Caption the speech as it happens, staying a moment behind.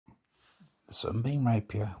The Sunbeam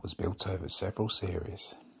Rapier was built over several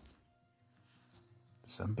series. The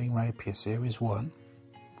Sunbeam Rapier Series 1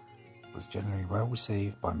 was generally well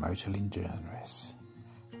received by motoring journalists.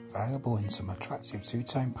 Available in some attractive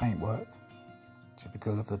two-tone paintwork,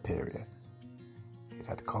 typical of the period. It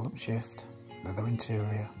had column shift, leather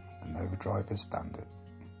interior and overdrive as standard.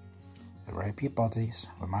 The Rapier bodies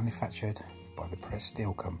were manufactured by the Press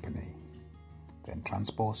Steel Company, then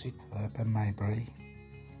transported to Urban Maybury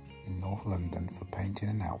in North London for painting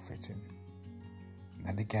and outfitting, and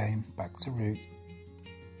then again back to route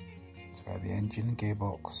to where the engine,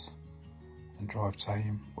 gearbox and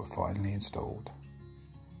drivetrain were finally installed.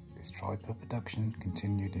 This type of production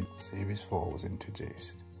continued in Series 4 was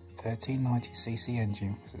introduced. The 1390cc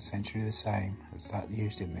engine was essentially the same as that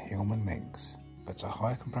used in the Hillman Minx, but a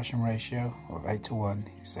higher compression ratio of 8:1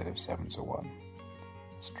 instead of 7:1.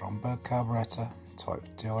 Stromberg carburetor type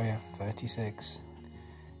DIF36,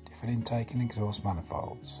 different intake and exhaust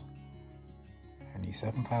manifolds. Only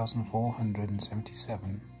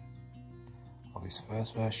 7,477 of this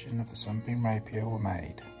first version of the Sunbeam Rapier were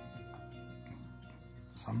made.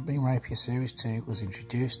 Sunbeam Rapier Series 2 was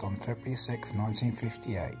introduced on February 6,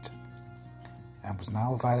 1958 and was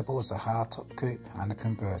now available as a hardtop coupe and a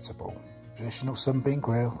convertible. Traditional Sunbeam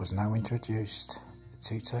grille was now introduced.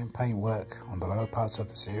 The two-tone paintwork on the lower part of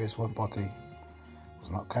the Series 1 body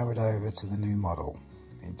was not carried over to the new model.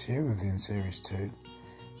 The interior within Series 2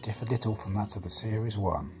 differed little from that of the Series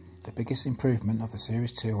 1. The biggest improvement of the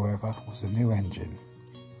Series 2, however, was the new engine.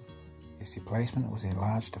 Its displacement was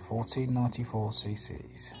enlarged to 1494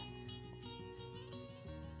 cc's.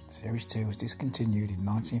 Series 2 was discontinued in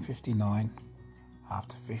 1959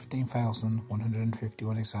 after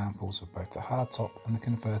 15,151 examples of both the hardtop and the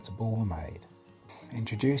convertible were made.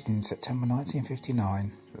 Introduced in September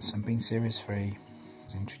 1959, the Sunbeam Series 3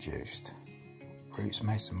 was introduced. Roots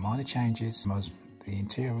made some minor changes, the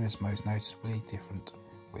interior was most noticeably different,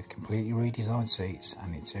 with completely redesigned seats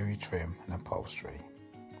and interior trim and upholstery.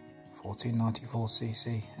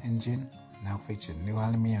 1494cc engine now featured a new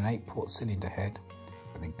aluminium 8-port cylinder head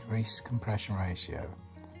with increased compression ratio.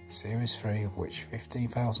 Series 3, of which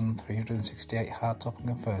 15,368 hardtop and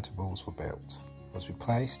convertibles were built, was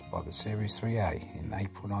replaced by the Series 3A in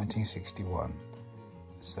April 1961.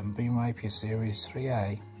 The Sunbeam Rapier Series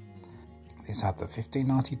 3A, this had the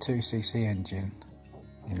 1592cc engine.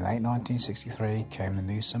 In late 1963 came the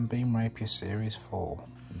new Sunbeam Rapier Series 4.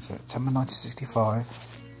 In September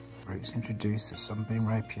 1965, Roots introduced the Sunbeam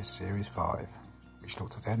Rapier Series 5, which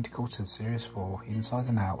looked identical to the Series 4 inside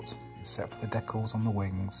and out, except for the decals on the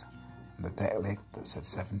wings and the deck lid that said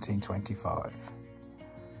 1725.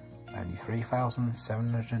 Only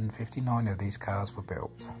 3,759 of these cars were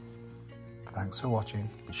built. Thanks for watching.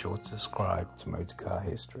 Be sure to subscribe to Motorcar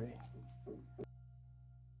History.